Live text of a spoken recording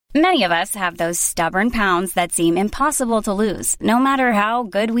Many of us have those stubborn pounds that seem impossible to lose, no matter how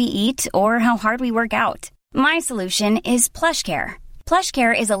good we eat or how hard we work out. My solution is PlushCare.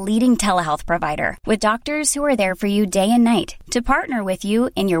 PlushCare is a leading telehealth provider with doctors who are there for you day and night to partner with you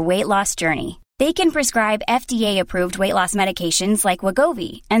in your weight loss journey. They can prescribe FDA-approved weight loss medications like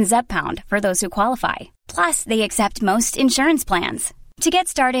Wegovy and Zepbound for those who qualify. Plus, they accept most insurance plans. To get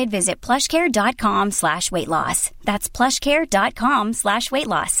started, visit plushcare.com/weightloss. That's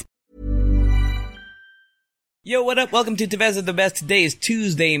plushcare.com/weightloss. Yo, what up? Welcome to Tevez of the Best. Today is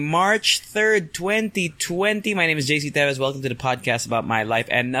Tuesday, March 3rd, 2020. My name is JC Tevez. Welcome to the podcast about my life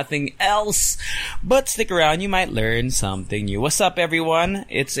and nothing else. But stick around, you might learn something new. What's up, everyone?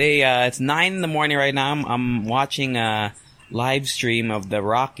 It's 9 in the morning right now. I'm watching a live stream of the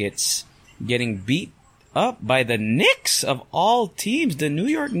Rockets getting beat up by the Knicks of all teams. The New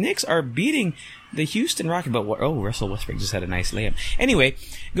York Knicks are beating the Houston Rockets. But Russell Westbrook just had a nice layup. Anyway,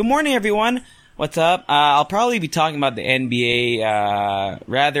 good morning, everyone. What's up? I'll probably be talking about the NBA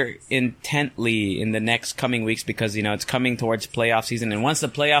rather intently in the next coming weeks because, you know, it's coming towards playoff season. And once the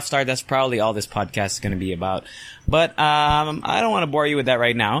playoffs start, that's probably all this podcast is going to be about. But I don't want to bore you with that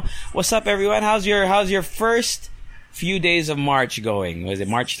right now. What's up, everyone? How's your first few days of March going? Was it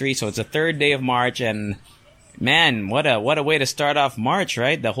March 3? So it's the third day of March, and man, what a way to start off March,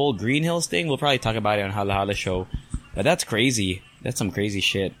 right? The whole Green Hills thing. We'll probably talk about it on Hala Hala Show. But that's crazy. That's some crazy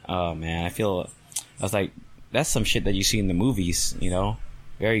shit. Oh man, I was like, that's some shit that you see in the movies, you know?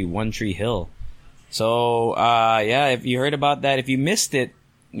 Very One Tree Hill. So yeah, if you heard about that, if you missed it,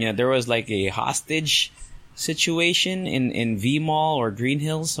 you know, there was like a hostage situation in V Mall or Green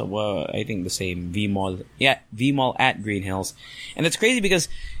Hills. Well, I think the same V Mall. Yeah, V Mall at Green Hills. And it's crazy because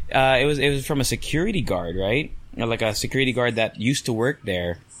it was from a security guard, right? You know, like a security guard that used to work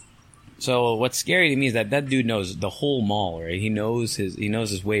there. So what's scary to me is that dude knows the whole mall, right? He knows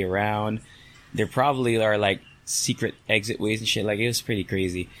his way around. There probably are like secret exit ways and shit. Like, it was pretty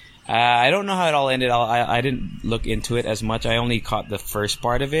crazy. I don't know how it all ended. I didn't look into it as much. I only caught the first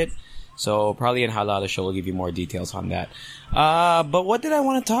part of it. So probably in Halal Show we'll give you more details on that. But what did I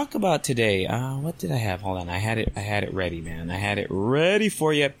want to talk about today? What did I have? Hold on. I had it ready, man. I had it ready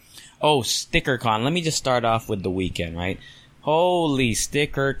for you. Oh, StickerCon. Let me just start off with the weekend, right? Holy,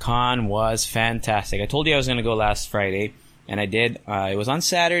 StickerCon was fantastic. I told you I was going to go last Friday, and I did. It was on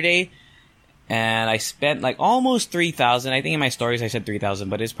Saturday, and I spent like almost 3,000. I think in my stories I said 3,000,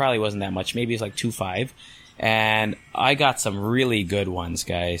 but it probably wasn't that much. Maybe it's like 2,500. And I got some really good ones,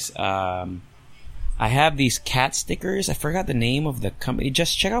 guys. I have these cat stickers. I forgot the name of the company.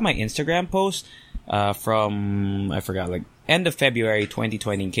 Just check out my Instagram post from, I forgot, like end of February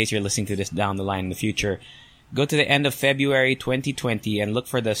 2020, in case you're listening to this down the line in the future. Go to the end of February 2020 and look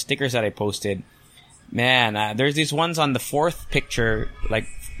for the stickers that I posted. Man, there's these ones on the fourth picture, like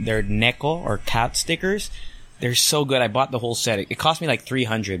they're Neko or cat stickers. They're so good. I bought the whole set. It cost me like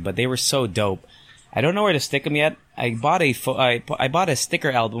 $300, but they were so dope. I don't know where to stick them yet. I bought a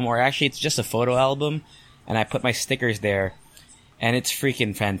sticker album, or actually it's just a photo album, and I put my stickers there, and it's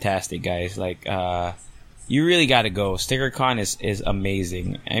freaking fantastic, guys. Like, you really gotta go. StickerCon is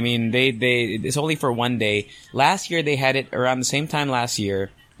amazing. I mean, it's only for one day. Last year they had it around the same time last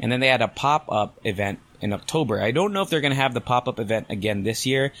year, and then they had a pop-up event in October. I don't know if they're gonna have the pop-up event again this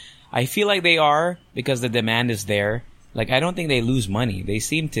year. I feel like they are, because the demand is there. Like, I don't think they lose money. They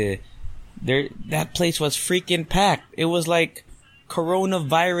seem to. That place was freaking packed. It was like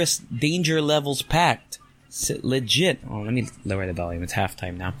coronavirus danger levels packed. Legit. Oh, let me lower the volume. It's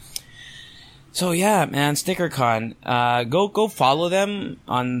halftime now. So yeah, man, StickerCon. Go follow them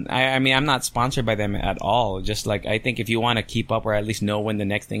on. I mean, I'm not sponsored by them at all. Just like, I think if you want to keep up or at least know when the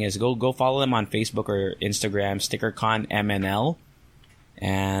next thing is, go follow them on Facebook or Instagram. StickerCon MNL.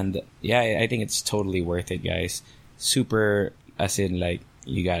 And yeah, I think it's totally worth it, guys. Super, as in like,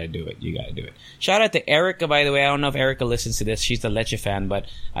 you gotta do it. You gotta do it. Shout out to Erica, by the way. I don't know if Erica listens to this. She's a Leche fan, but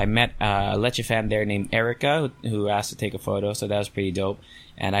I met a Leche fan there named Erica who asked to take a photo, so that was pretty dope.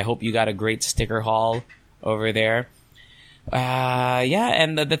 And I hope you got a great sticker haul over there. Yeah,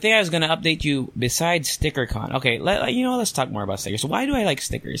 and the thing I was gonna update you besides StickerCon. Okay, let's talk more about stickers. Why do I like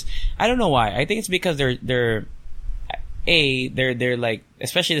stickers? I don't know why. I think it's because they're like,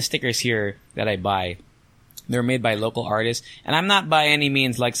 especially the stickers here that I buy, they're made by local artists, and I'm not by any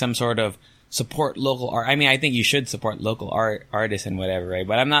means like some sort of support local art. I mean, I think you should support local artists and whatever, right?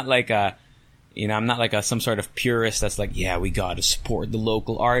 But I'm not like some sort of purist that's like, yeah, we gotta support the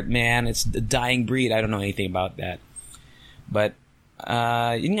local art, man. It's the dying breed. I don't know anything about that. But,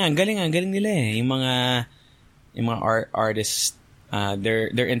 yun nga, ang galing nila eh. Yung mga artists, their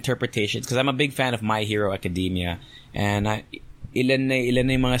interpretations. Cause I'm a big fan of My Hero Academia. And ilan na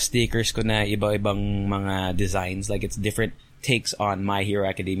yung mga stickers ko na iba-ibang mga designs. Like, it's different takes on My Hero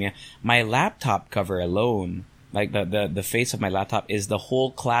Academia. My laptop cover alone, like the face of my laptop, is the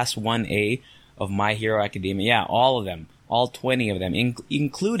whole Class 1A of My Hero Academia. Yeah, all of them. All 20 of them,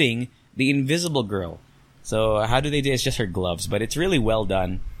 including the Invisible Girl. So how do they do it? It's just her gloves, but it's really well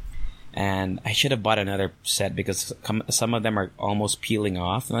done. And I should have bought another set because some of them are almost peeling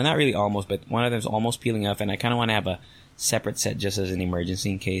off. Well, not really almost, but one of them is almost peeling off, and I kind of want to have a separate set just as an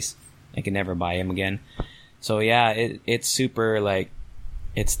emergency in case I can never buy them again. So yeah, it's super, like,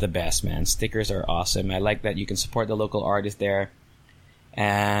 it's the best, man. Stickers are awesome. I like that you can support the local artist there.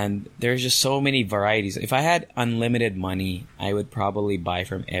 And there's just so many varieties. If I had unlimited money, I would probably buy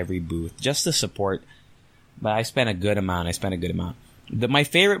from every booth just to support. But I spent a good amount. My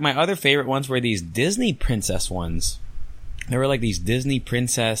other favorite ones were these Disney princess ones. They were like these Disney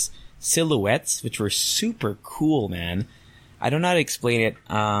princess silhouettes, which were super cool, man. I don't know how to explain it.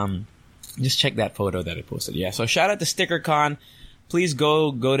 Just check that photo that I posted. Yeah. So shout out to StickerCon. Please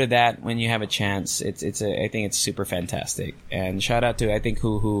go to that when you have a chance. I think it's super fantastic. And shout out to, I think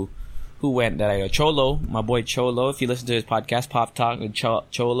who went that I know, Cholo, my boy Cholo. If you listen to his podcast, Pop Talk with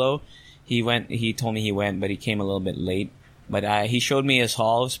Cholo, he told me he went, but he came a little bit late. But he showed me his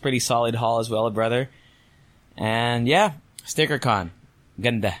haul. It was a pretty solid haul as well, brother. And yeah, StickerCon.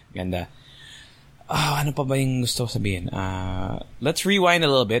 Ganda. Oh, ano pa ba yung gusto sabihin? Let's rewind a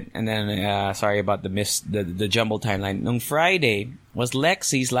little bit, and then sorry about the jumbled timeline. On Friday was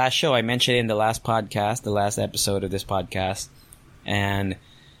Lexi's last show. I mentioned it in the last podcast, the last episode of this podcast. And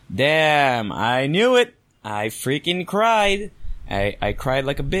damn, I knew it. I freaking cried. I cried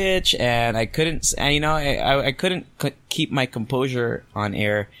like a bitch, and I couldn't, I couldn't keep my composure on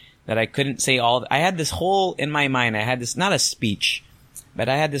air. That I couldn't say all. I had this whole in my mind. I had this, not a speech, but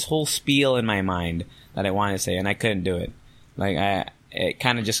I had this whole spiel in my mind that I wanted to say, and I couldn't do it. It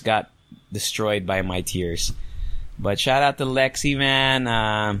kind of just got destroyed by my tears. But shout out to Lexi, man.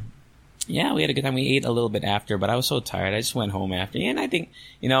 Yeah, we had a good time. We ate a little bit after, but I was so tired. I just went home after. And I think,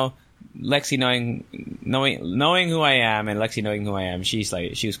 Lexi knowing who I am, and Lexi knowing who I am, she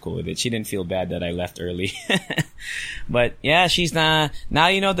was cool with it. She didn't feel bad that I left early. But yeah, she's now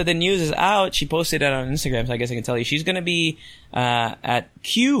you know that the news is out. She posted it on Instagram, so I guess I can tell you she's gonna be at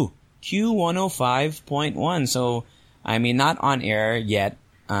Q 105.1. So I mean, not on air yet.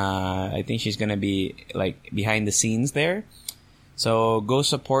 I think she's gonna be like behind the scenes there. So go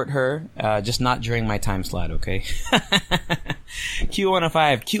support her, just not during my time slot, okay?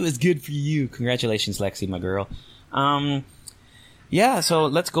 Q105, Q is good for you. Congratulations, Lexi, my girl. Yeah, so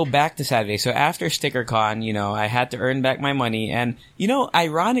let's go back to Saturday. So after StickerCon, I had to earn back my money. And,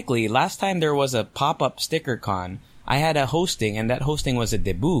 ironically, last time there was a pop-up StickerCon, I had a hosting, and that hosting was a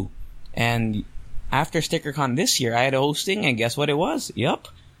debut. And after StickerCon this year, I had a hosting, and guess what it was? Yup.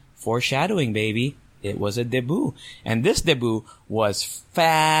 Foreshadowing, baby. It was a debut. And this debut was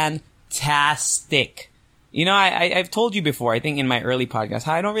fantastic. I've told you before, I think in my early podcast,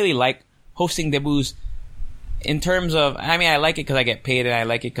 how I don't really like hosting debuts in terms of, I like it because I get paid, and I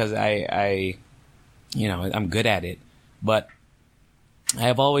like it because I'm good at it. But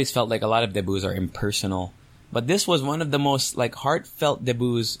I've always felt like a lot of debuts are impersonal. But this was one of the most heartfelt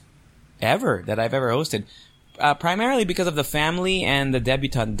debuts ever that I've ever hosted. Primarily because of the family and the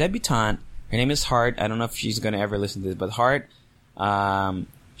debutante. Her name is Heart. I don't know if she's gonna ever listen to this, but Heart,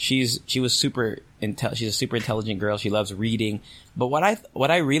 she was super she's a super intelligent girl. She loves reading. But what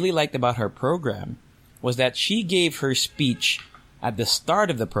I really liked about her program was that she gave her speech at the start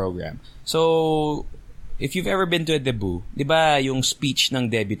of the program. So if you've ever been to a debut, di ba yung speech ng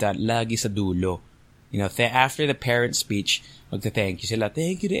debutant lagi sa dulo? After the parent speech, magta-thank you sila.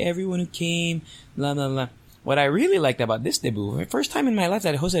 Thank you to everyone who came. Blah blah blah. What I really liked about this debut, first time in my life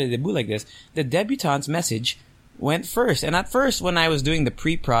that I hosted a debut like this, the debutante's message went first. And at first, when I was doing the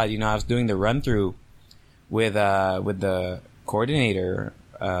pre-prod, I was doing the run-through with the coordinator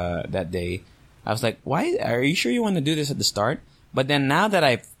that day, I was like, why? Are you sure you want to do this at the start? But then now that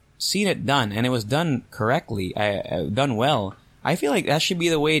I've seen it done, and it was done correctly, done well, I feel like that should be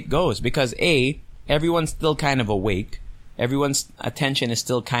the way it goes. Because A, everyone's still kind of awake. Everyone's attention is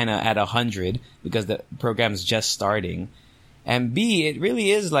still kind of at 100 because the program's just starting. And B, it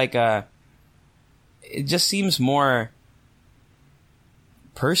really is it just seems more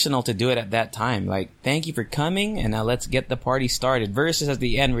personal to do it at that time. Thank you for coming, and now let's get the party started. Versus at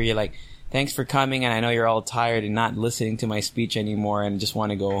the end where you're like, thanks for coming, and I know you're all tired and not listening to my speech anymore and just want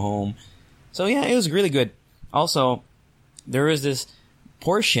to go home. So yeah, it was really good. Also, there was this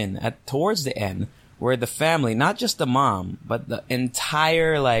portion towards the end where the family, not just the mom, but the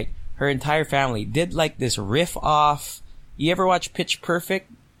entire, her entire family did this riff off, You ever watch Pitch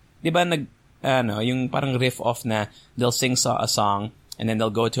Perfect? Diba yung parang riff off na they'll sing a song and then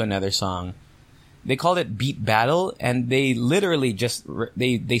they'll go to another song. They called it Beat Battle, and they literally just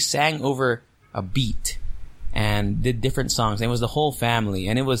they sang over a beat and did different songs. And it was the whole family,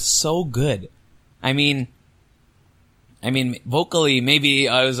 and it was so good. I mean, vocally maybe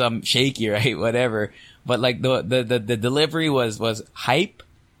I was shaky, right? Whatever, but like the delivery was hype,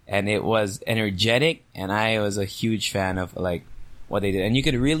 and it was energetic, and I was a huge fan of like what they did, and you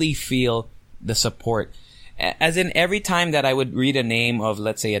could really feel the support. As in, every time that I would read a name of,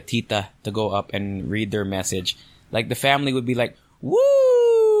 let's say, a tita to go up and read their message, like the family would be like,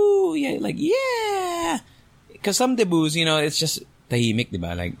 "Woo!" Yeah, like, yeah. Because some debuts, you know, it's just tahimik,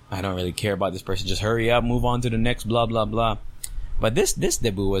 diba? Like, I don't really care about this person. Just hurry up, move on to the next, blah blah blah. But this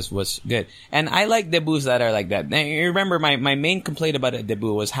debut was good, and I like debuts that are like that. Now, you remember my main complaint about a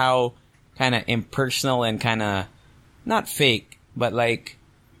debut was how kind of impersonal and kind of not fake, but like.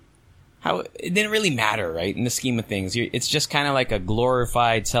 How it didn't really matter, right? In the scheme of things, it's just kind of like a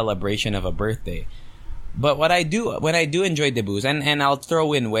glorified celebration of a birthday. But when I do enjoy debuts, and I'll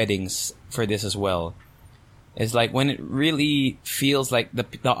throw in weddings for this as well, is like when it really feels like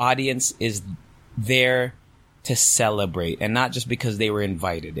the audience is there to celebrate and not just because they were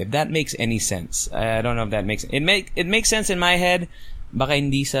invited. If that makes any sense, I don't know if that makes it makes sense in my head. Baka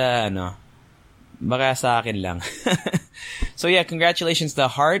hindi sa baka sa akin lang. So yeah, congratulations to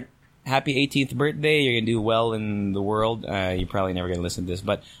Heart. Happy 18th birthday. You're going to do well in the world. You're probably never going to listen to this.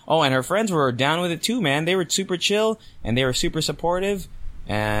 But, and her friends were down with it too, man. They were super chill, and they were super supportive.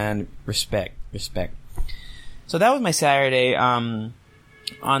 And respect. So that was my Saturday. On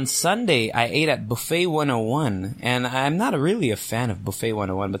Sunday, I ate at Buffet 101. And I'm not really a fan of Buffet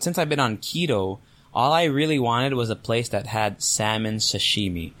 101. But since I've been on keto, all I really wanted was a place that had salmon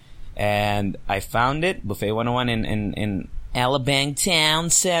sashimi. And I found it, Buffet 101 in Alabang Town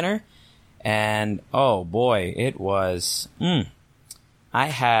Center. And oh boy, it was I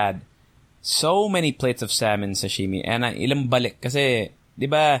had so many plates of salmon sashimi, and ilang balik kasi,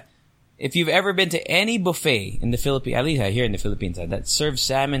 diba, if you've ever been to any buffet in the Philippines, at least here in the Philippines, that serves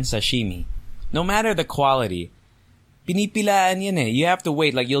salmon sashimi, no matter the quality, pinipilaan yan eh. You have to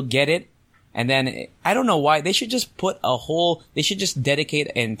wait, like you'll get it, and then I don't know why they should just they should just dedicate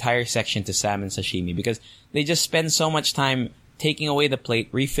an entire section to salmon sashimi, because they just spend so much time taking away the plate,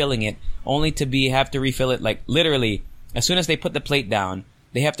 refilling it, only to have to refill it like literally as soon as they put the plate down,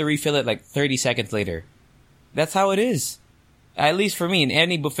 they have to refill it like 30 seconds later. That's how it is. At least for me, in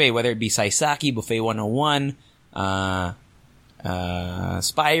any buffet, whether it be Saisaki, Buffet 101,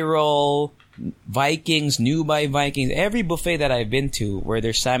 Spiral, Vikings, New by Vikings, every buffet that I've been to where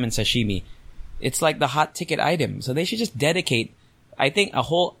there's salmon sashimi, it's like the hot ticket item. So they should just dedicate, I think, a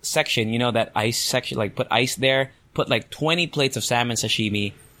whole section, that ice section, like put ice there, put like 20 plates of salmon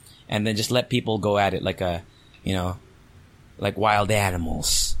sashimi, and then just let people go at it like like wild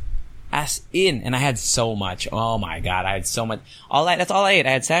animals. As in, and I had so much. Oh my God, I had so much. That's all I ate.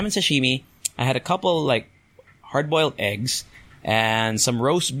 I had salmon sashimi. I had a couple like hard-boiled eggs and some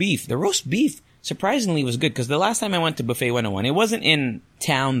roast beef. The roast beef surprisingly was good, because the last time I went to Buffet 101, it wasn't in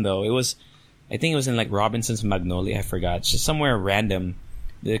town though. I think it was in like Robinson's Magnolia. I forgot. It's just somewhere random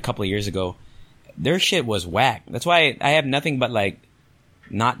a couple of years ago. Their shit was whack. That's why I have nothing but like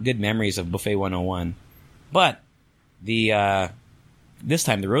not good memories of Buffet 101. But this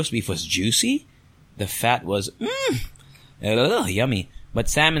time the roast beef was juicy. The fat was yummy. But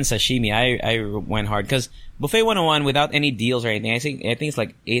salmon sashimi, I went hard, because Buffet 101 without any deals or anything, I think it's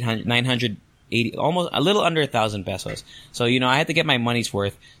like 980, almost a little under 1,000 pesos. So I had to get my money's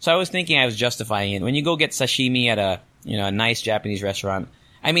worth. So I was thinking I was justifying it. When you go get sashimi at a a nice Japanese restaurant,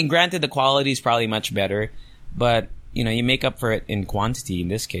 I mean, granted the quality is probably much better, but you make up for it in quantity in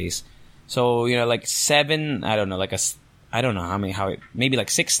this case. So like maybe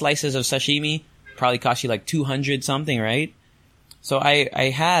like 6 slices of sashimi probably cost you like 200 something, right? So I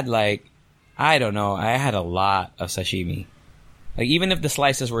had like, I had a lot of sashimi. Like even if the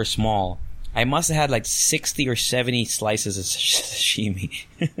slices were small, I must have had like 60 or 70 slices of sashimi.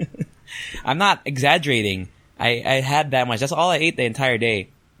 I'm not exaggerating. I had that much. That's all I ate the entire day.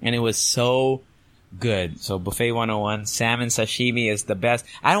 And it was so good. So Buffet 101, salmon sashimi is the best.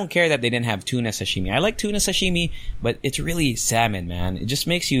 I don't care that they didn't have tuna sashimi. I like tuna sashimi, but it's really salmon, man. It just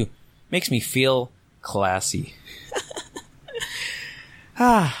makes me feel classy.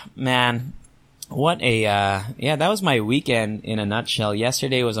 Man. What that was my weekend in a nutshell.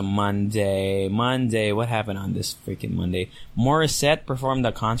 Yesterday was a Monday. What happened on this freaking Monday? Morissette performed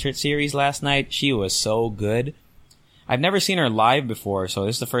a concert series last night. She was so good. I've never seen her live before, so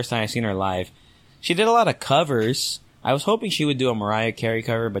this is the first time I've seen her live. She did a lot of covers, I was hoping she would do a Mariah Carey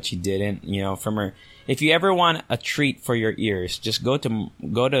cover, but she didn't. You know, from her. If you ever want a treat for your ears, just go to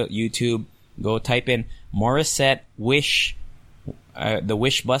YouTube, go type in Morissette Wish, the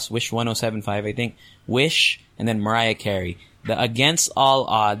Wish bus, Wish 1075, I think, Wish, and then Mariah Carey. The Against All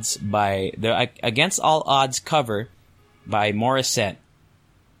Odds cover by Morissette.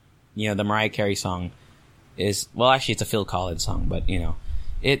 You know, the Mariah Carey song is, well, actually it's a Phil Collins song, but you know,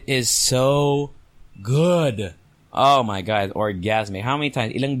 it is so good. Oh my God, orgasmic. How many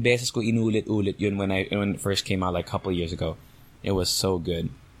times? Ilang beses ko inulit-ulit yun when it first came out like a couple years ago. It was so good.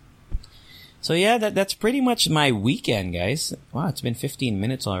 So yeah, that's pretty much my weekend, guys. Wow, it's been 15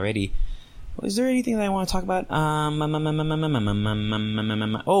 minutes already. Is there anything that I want to talk about?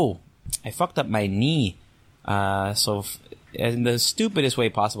 Oh, I fucked up my knee. So in the stupidest way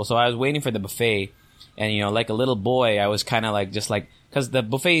possible. So I was waiting for the buffet, and you know, like a little boy, I was kind of like, just like, because the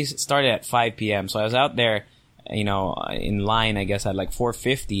buffet started at 5 p.m. So I was out there, you know, in line, I guess, at like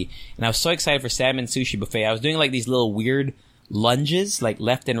 4:50, and I was so excited for salmon sushi buffet. I was doing like these little weird lunges, like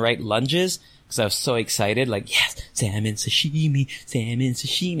left and right lunges, because I was so excited, like, yes, salmon sashimi,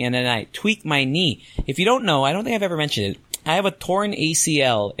 and then I tweaked my knee. If you don't know, I don't think I've ever mentioned it, I have a torn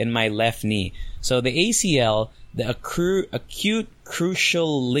ACL in my left knee. So the ACL, the acute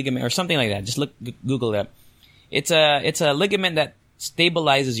crucial ligament, or something like that, just Google it. It's a ligament that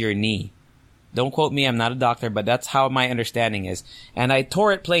stabilizes your knee. Don't quote me, I'm not a doctor, but that's how my understanding is. And I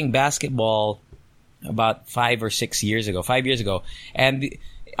tore it playing basketball about 5 years ago. And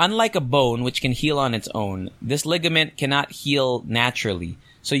unlike a bone, which can heal on its own, this ligament cannot heal naturally.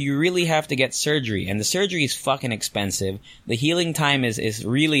 So you really have to get surgery. And the surgery is fucking expensive. The healing time is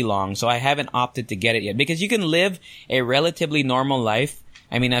really long. So I haven't opted to get it yet. Because you can live a relatively normal life.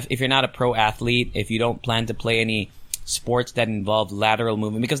 I mean, if you're not a pro athlete, if you don't plan to play any sports that involve lateral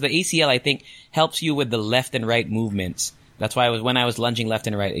movement, because the ACL, I think, helps you with the left and right movements. That's why when I was lunging left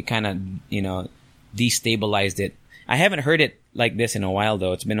and right, it kind of, you know, destabilized it. I haven't heard it like this in a while,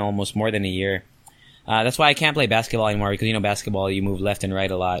 though. It's been almost more than a year. That's why I can't play basketball anymore, because, you know, basketball, you move left and right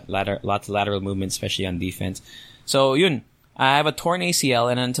a lot. Lots of lateral movement, especially on defense. So, yun. I have a torn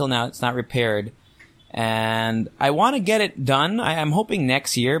ACL, and until now, it's not repaired. And I want to get it done. I'm hoping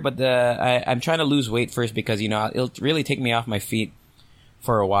next year, but I'm trying to lose weight first, because, you know, it'll really take me off my feet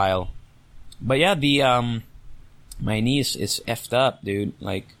for a while. But yeah, my knee is effed up, dude.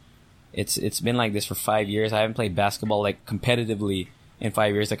 Like, it's been like this for 5 years. I haven't played basketball like competitively in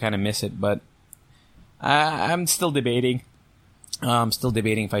 5 years. I kind of miss it, but I'm still debating. Still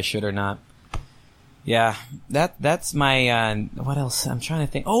debating if I should or not. Yeah, that's my, what else? I'm trying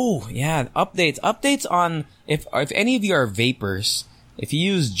to think. Oh, yeah, updates on, if any of you are vapors, if you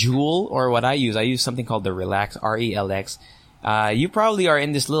use Juul, or what I use something called the Relax, RELX, you probably are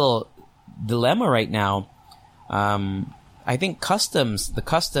in this little dilemma right now. I think the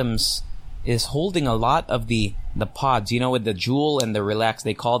customs is holding a lot of the pods, you know, with the Juul and the Relax,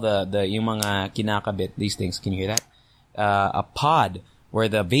 they call the yung mga kinakabit, these things, can you hear that? A pod where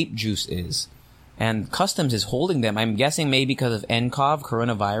the vape juice is. And customs is holding them. I'm guessing maybe because of nCoV,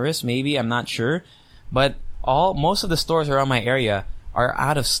 coronavirus, maybe, I'm not sure. But most of the stores around my area are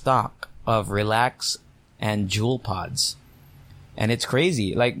out of stock of Relax and Juul pods. And it's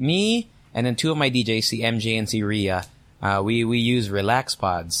crazy. Like me, and then two of my DJs, see MJ and see Ria, we use Relax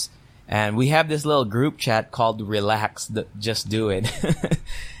pods. And we have this little group chat called Relax, Just Do It.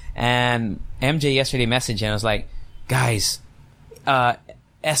 And MJ yesterday messaged and was like, guys,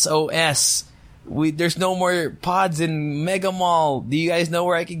 SOS. There's no more pods in Mega Mall. Do you guys know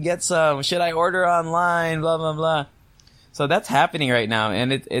where I can get some? Should I order online? Blah, blah, blah. So that's happening right now.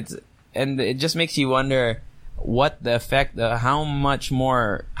 And it just makes you wonder what the effect, how much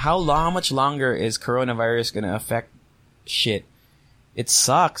longer is coronavirus going to affect shit. It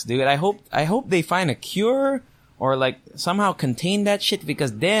sucks, dude. I hope they find a cure or like somehow contain that shit,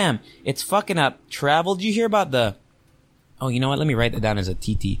 because damn, it's fucking up travel. Did you hear about oh, you know what? Let me write that down as a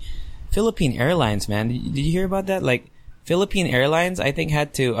TT. Philippine Airlines, man. Did you hear about that? Like, Philippine Airlines, I think,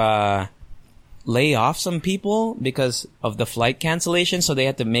 had to lay off some people because of the flight cancellation, so they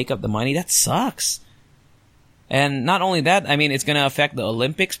had to make up the money. That sucks. And not only that, I mean, it's going to affect the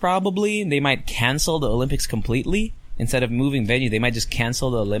Olympics probably. They might cancel the Olympics completely. Instead of moving venue, they might just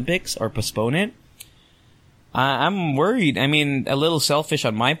cancel the Olympics or postpone it. I'm worried. I mean, a little selfish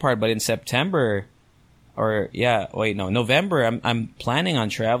on my part, but in September... November, I'm planning on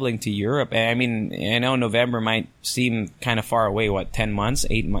traveling to Europe. I mean, I know November might seem kind of far away, 10 months,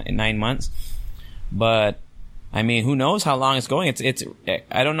 9 months. But, I mean, who knows how long it's going.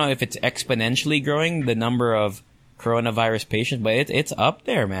 I don't know if it's exponentially growing, the number of coronavirus patients, but it's up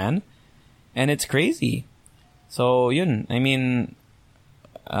there, man. And it's crazy. So, yun. I mean,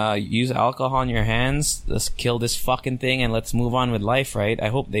 use alcohol on your hands. Let's kill this fucking thing and let's move on with life, right? I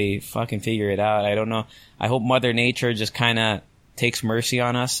hope they fucking figure it out. I don't know. I hope Mother Nature just kind of takes mercy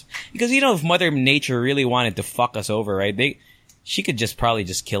on us. Because, if Mother Nature really wanted to fuck us over, right? She could probably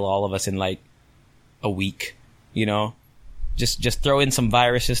just kill all of us in like a week, Just throw in some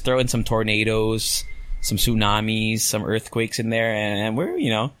viruses, throw in some tornadoes, some tsunamis, some earthquakes in there, and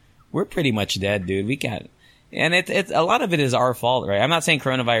we're pretty much dead, dude. We can't. And it's a lot of it is our fault, right? I'm not saying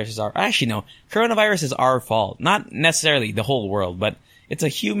coronavirus is actually no. Coronavirus is our fault. Not necessarily the whole world, but it's a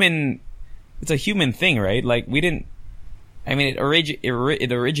human thing, right? Like it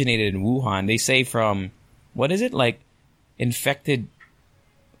originated in Wuhan. They say from, what is it? Like infected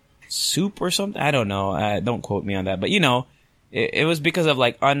soup or something? I don't know. Don't quote me on that. But it was because of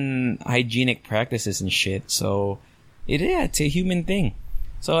like unhygienic practices and shit. So it's a human thing.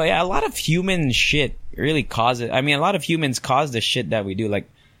 So yeah, a lot of human shit really causes. I mean, a lot of humans cause the shit that we do, like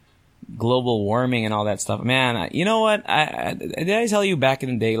global warming and all that stuff. Man, you know what? Did I tell you back in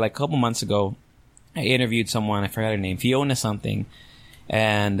the day, like a couple months ago, I interviewed someone. I forgot her name, Fiona something,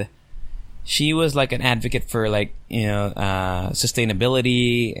 and she was like an advocate for like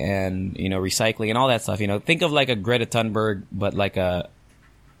sustainability and recycling and all that stuff. Think of like a Greta Thunberg, but like a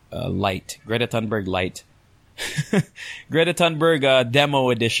light Greta Thunberg light. Greta Thunberg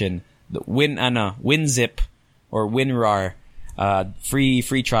demo edition, the WinZip or WinRAR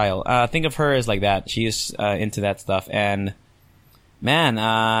free trial. Think of her as like that. She's into that stuff, and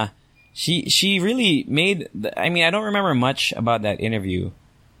man, she really made. I mean, I don't remember much about that interview,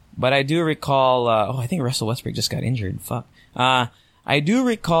 but I do recall. I think Russell Westbrook just got injured. Fuck. I do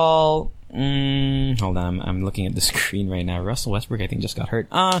recall. Hold on, I'm looking at the screen right now. Russell Westbrook, I think, just got hurt.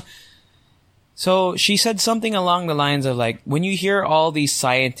 So she said something along the lines of like, when you hear all these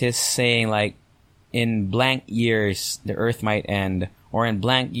scientists saying like, in blank years the Earth might end, or in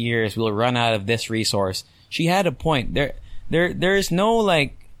blank years we'll run out of this resource. She had a point. There's no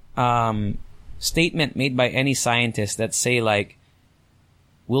like statement made by any scientist that say like,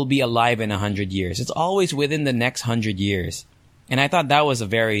 we'll be alive in 100 years. It's always within the next 100 years. And I thought that was a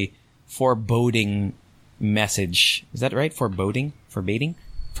very foreboding message. Is that right? Foreboding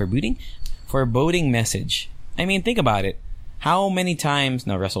message. I mean, think about it. How many times?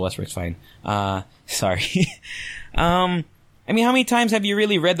 No, Russell Westbrook's fine. Sorry. I mean, how many times have you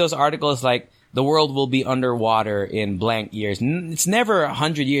really read those articles like the world will be underwater in blank years? It's never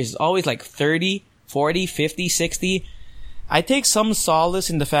 100 years. It's always like 30, 40, 50, 60. I take some solace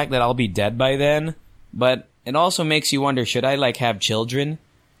in the fact that I'll be dead by then, but it also makes you wonder, should I like have children?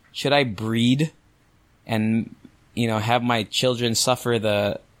 Should I breed and, have my children suffer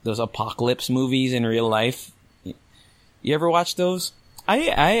those apocalypse movies in real life? You ever watch those?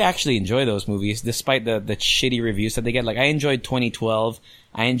 I actually enjoy those movies, despite the shitty reviews that they get. Like, I enjoyed 2012.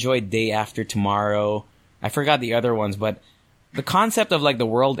 I enjoyed Day After Tomorrow. I forgot the other ones, but the concept of like the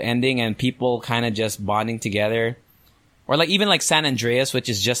world ending and people kind of just bonding together, or like even like San Andreas, which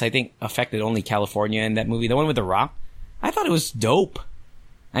is just, I think, affected only California in that movie, the one with The Rock. I thought it was dope.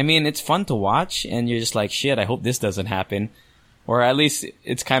 I mean, it's fun to watch, and you're just like, shit, I hope this doesn't happen. Or at least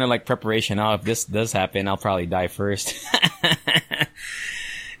it's kind of like preparation. Oh, if this does happen, I'll probably die first.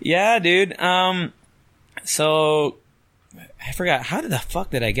 Yeah, dude. So I forgot. How the fuck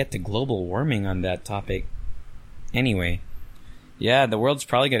did I get to global warming on that topic? Anyway. Yeah, the world's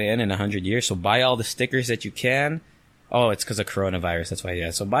probably going to end in 100 years. So buy all the stickers that you can. Oh, it's because of coronavirus. That's why,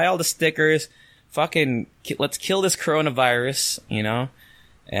 yeah. So buy all the stickers. Fucking, let's kill this coronavirus,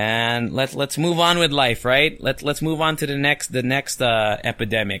 and let's move on with life, right? Let's move on to the next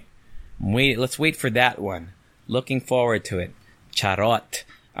epidemic. Let's wait for that one. Looking forward to it. Charot.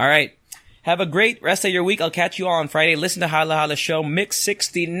 All right. Have a great rest of your week. I'll catch you all on Friday. Listen to Hala Hala Show Mix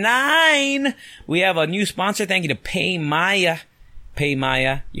 69. We have a new sponsor. Thank you to Paymaya.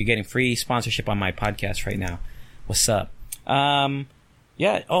 Paymaya. You're getting free sponsorship on my podcast right now. What's up?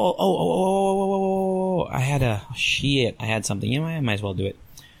 Yeah. Oh. I had something. I might as well do it.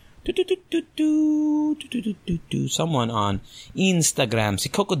 Someone on Instagram, si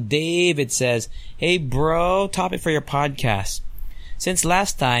Coco David says, "Hey bro, topic for your podcast. Since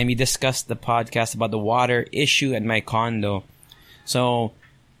last time you discussed the podcast about the water issue at my condo, so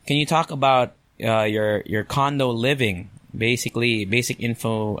can you talk about your condo living? Basically, basic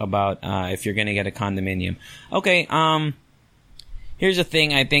info about if you're gonna get a condominium." Okay. Here's the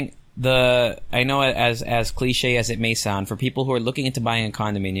thing. I think I know as cliche as it may sound, for people who are looking into buying a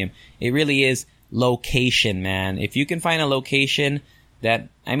condominium, it really is location, man. If you can find a location that,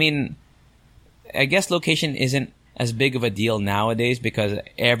 I mean, I guess location isn't as big of a deal nowadays because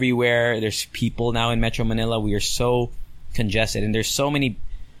everywhere there's people now in Metro Manila. We are so congested, and there's so many.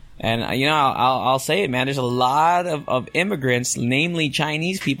 And you know, I'll say it, man. There's a lot of immigrants, namely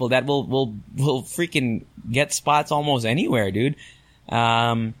Chinese people, that will freaking get spots almost anywhere, dude.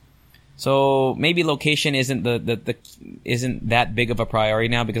 So maybe location isn't isn't that big of a priority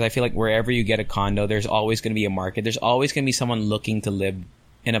now, because I feel like wherever you get a condo, there's always going to be a market. There's always going to be someone looking to live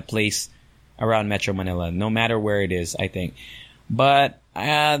in a place around Metro Manila, no matter where it is, I think. But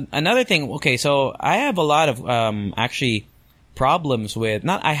another thing, okay, so I have a lot of actually problems with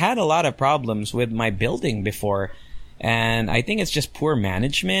I had a lot of problems with my building before, and I think it's just poor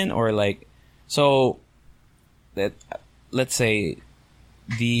management, or like, so that, let's say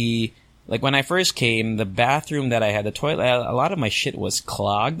like when I first came, the bathroom that I had, the toilet, a lot of my shit was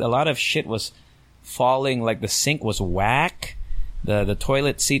clogged. A lot of shit was falling, like the sink was whack. The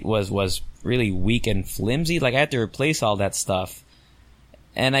toilet seat was really weak and flimsy. Like I had to replace all that stuff.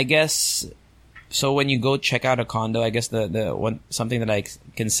 And I guess, so when you go check out a condo, I guess the one, something that I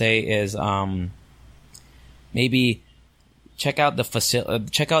can say is, maybe check out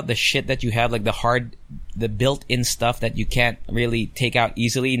check out the shit that you have, like the built-in stuff that you can't really take out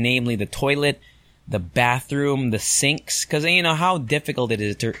easily, namely the toilet, the bathroom, the sinks, because you know how difficult it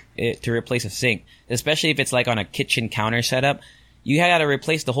is to replace a sink, especially if it's like on a kitchen counter setup. You got to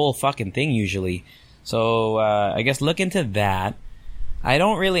replace the whole fucking thing usually. So I guess look into that.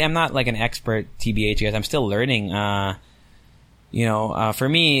 I'm not like an expert, TBH, guys. I'm still learning. For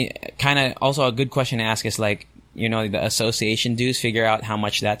me, kind of also a good question to ask is like, you know, the association dues, figure out how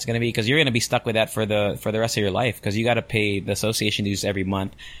much that's going to be, because you're going to be stuck with that for the rest of your life, because you got to pay the association dues every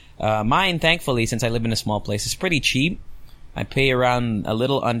month. Mine, thankfully, since I live in a small place, is pretty cheap. I pay around a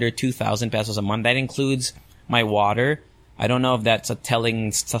little under 2,000 pesos a month. That includes my water. I don't know if that's a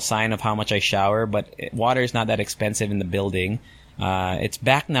telling sign of how much I shower, but water is not that expensive in the building. It's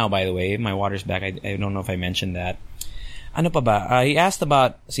back now, by the way. My water's back. I don't know if I mentioned that. Ano pa ba? He asked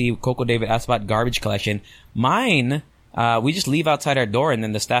about, Coco David asked about garbage collection. Mine, we just leave outside our door and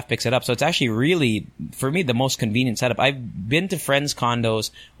then the staff picks it up. So it's actually really, for me, the most convenient setup. I've been to friends' condos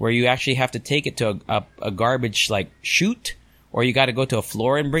where you actually have to take it to a garbage, like, chute, or you got to go to a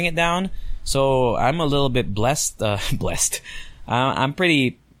floor and bring it down. So I'm a little bit blessed. I'm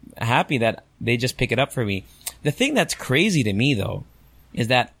pretty happy that they just pick it up for me. The thing that's crazy to me, though, is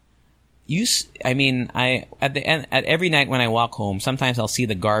that at every night when I walk home, sometimes I'll see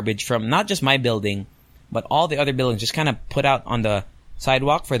the garbage from not just my building, but all the other buildings just kind of put out on the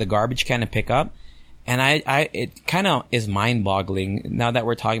sidewalk for the garbage can to pick up. And it kind of is mind-boggling now that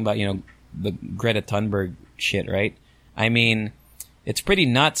we're talking about, you know, the Greta Thunberg shit, right? I mean, it's pretty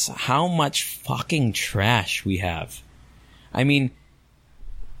nuts how much fucking trash we have. I mean,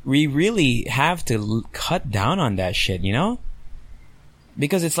 we really have to cut down on that shit, you know?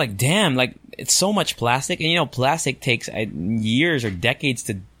 Because it's like, damn, like, it's so much plastic. And, you know, plastic takes years or decades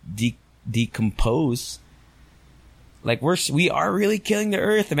to decompose. Like, we are really killing the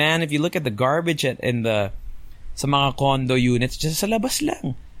earth, man. If you look at the garbage sa mga condo units, just sa labas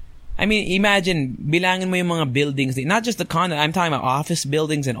lang. I mean, imagine, bilangin mo yung mga buildings, not just the condo, I'm talking about office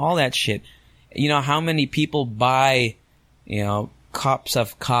buildings and all that shit. You know, how many people buy, you know, cups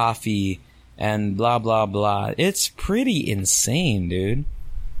of coffee and blah, blah, blah. It's pretty insane, dude.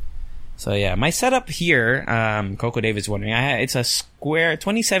 So, yeah, my setup here, Coco David's wondering, it's a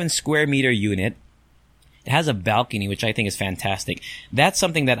 27 square meter unit. It has a balcony, which I think is fantastic. That's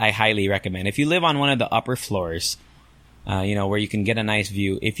something that I highly recommend. If you live on one of the upper floors, you know, where you can get a nice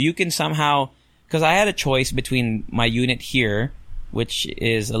view, if you can somehow, because I had a choice between my unit here, which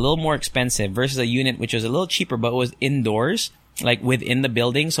is a little more expensive, versus a unit which was a little cheaper, but was indoors, like within the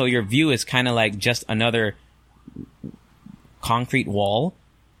building. So your view is kind of like just another concrete wall.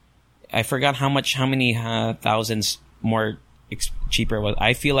 I forgot how many thousands more cheaper it was.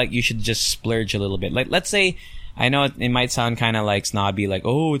 I feel like you should just splurge a little bit. Like, let's say, I know it might sound kind of like snobby, like,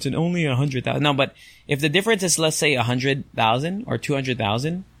 oh, it's only 100,000. No, but if the difference is, let's say, 100,000 or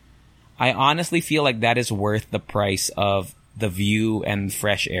 200,000, I honestly feel like that is worth the price of the view and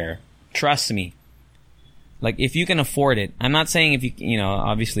fresh air. Trust me. Like, if you can afford it, I'm not saying if you know,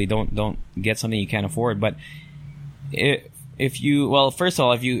 obviously don't get something you can't afford, but first of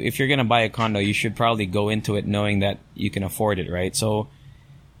all, if you're gonna buy a condo, you should probably go into it knowing that you can afford it, right? So,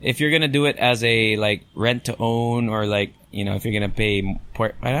 if you're gonna do it as a, like, rent to own, or, like, you know, if you're gonna pay,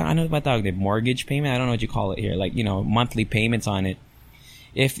 I don't know what the mortgage payment, I don't know what you call it here, like, you know, monthly payments on it.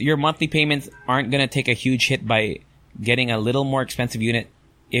 If your monthly payments aren't gonna take a huge hit by getting a little more expensive unit,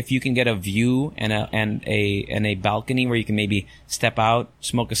 if you can get a view and a balcony where you can maybe step out,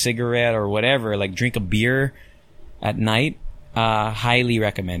 smoke a cigarette or whatever, like drink a beer, at night, highly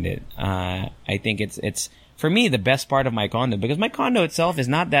recommend it. I think it's for me the best part of my condo, because my condo itself is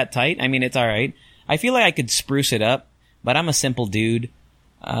not that tight. I mean, it's all right. I feel like I could spruce it up, but I'm a simple dude,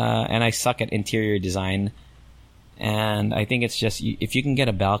 and I suck at interior design. And I think it's just, if you can get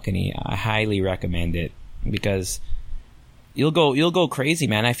a balcony, I highly recommend it, because you'll go crazy,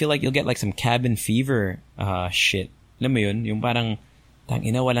 man. I feel like you'll get like some cabin fever shit. Alam mo yun? Yung parang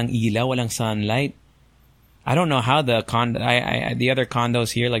tangina, walang ilaw, walang sunlight. I don't know how the the other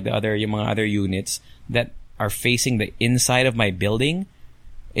condos here, like yung mga other units that are facing the inside of my building,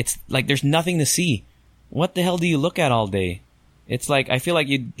 it's like there's nothing to see. What the hell do you look at all day? It's like, I feel like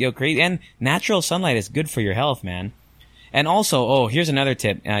you'd go crazy. And natural sunlight is good for your health, man. And also, here's another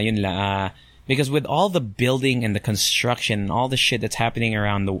tip. Because with all the building and the construction and all the shit that's happening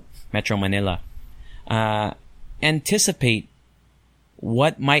around the Metro Manila, anticipate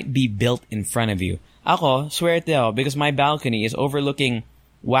what might be built in front of you. Ako, swerte ako, because my balcony is overlooking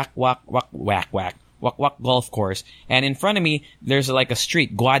Wak golf course. And in front of me, there's like a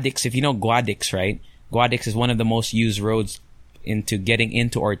street, Guadix. If you know Guadix, right? Guadix is one of the most used roads into getting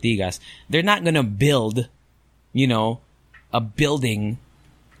into Ortigas. They're not gonna build, a building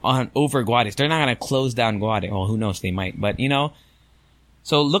over Guadix. They're not gonna close down Guadix. Well, who knows? They might, but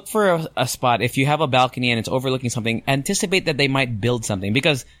so look for a spot. If you have a balcony and it's overlooking something, anticipate that they might build something.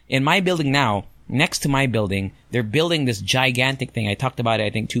 Because in my building now, next to my building, they're building this gigantic thing. I talked about it, I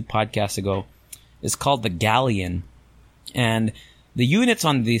think, 2 podcasts ago. It's called the Galleon. And the units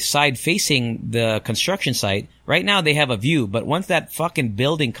on the side facing the construction site, right now they have a view, but once that fucking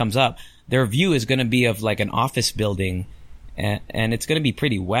building comes up, their view is going to be of like an office building, and it's going to be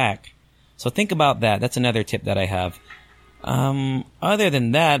pretty whack. So think about that. That's another tip that I have. Other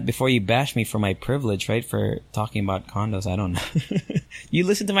than that, before you bash me for my privilege, right, for talking about condos, I don't know. You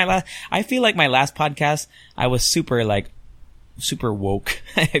listened to I feel like my last podcast, I was super woke.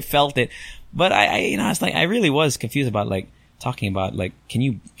 I felt it. But I really was confused about talking about can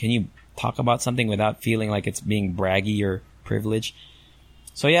you talk about something without feeling like it's being braggy or privileged?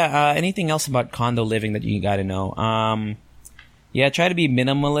 So yeah, anything else about condo living that you got to know? Yeah, try to be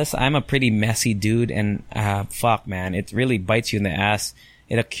minimalist. I'm a pretty messy dude, and fuck, man, it really bites you in the ass.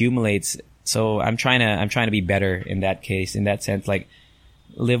 It accumulates. So I'm trying to be better in that case, in that sense,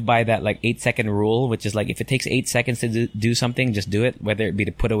 live by that 8-second rule, which is if it takes 8 seconds to do something, just do it, whether it be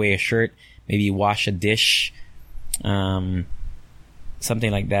to put away a shirt, maybe wash a dish, something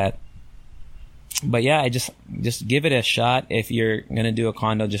like that. But yeah, I just give it a shot. If you're gonna do a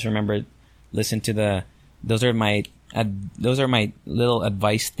condo, just remember, listen to those are my little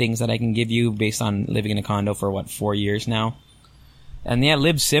advice things that I can give you based on living in a condo for 4 years now. And yeah,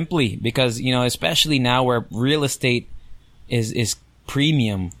 live simply, because especially now where real estate is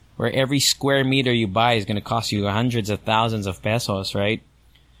premium, where every square meter you buy is going to cost you hundreds of thousands of pesos, right?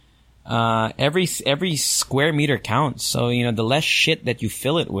 Every square meter counts. So the less shit that you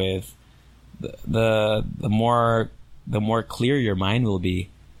fill it with, the more clear your mind will be,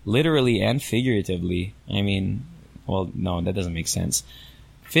 literally and figuratively. I mean, well, no, that doesn't make sense.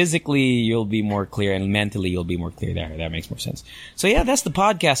 Physically, you'll be more clear, and mentally, you'll be more clear. There, that makes more sense. So yeah, that's the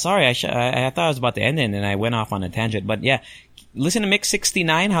podcast. Sorry, I thought I was about to end it, and I went off on a tangent. But yeah, listen to Mix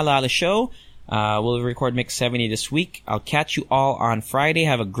 69, Halala Show. We'll record Mix 70 this week. I'll catch you all on Friday.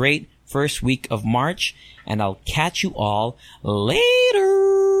 Have a great first week of March, and I'll catch you all later.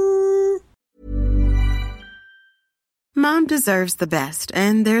 Mom deserves the best,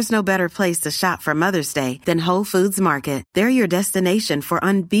 and there's no better place to shop for Mother's Day than Whole Foods Market. They're your destination for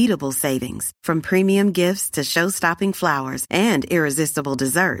unbeatable savings, from premium gifts to show-stopping flowers and irresistible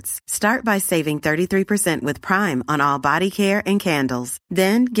desserts. Start by saving 33% with Prime on all body care and candles.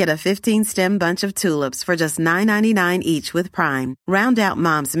 Then get a 15-stem bunch of tulips for just $9.99 each with Prime. Round out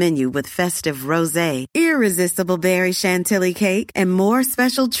Mom's menu with festive rosé, irresistible berry chantilly cake, and more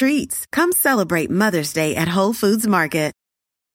special treats. Come celebrate Mother's Day at Whole Foods Market.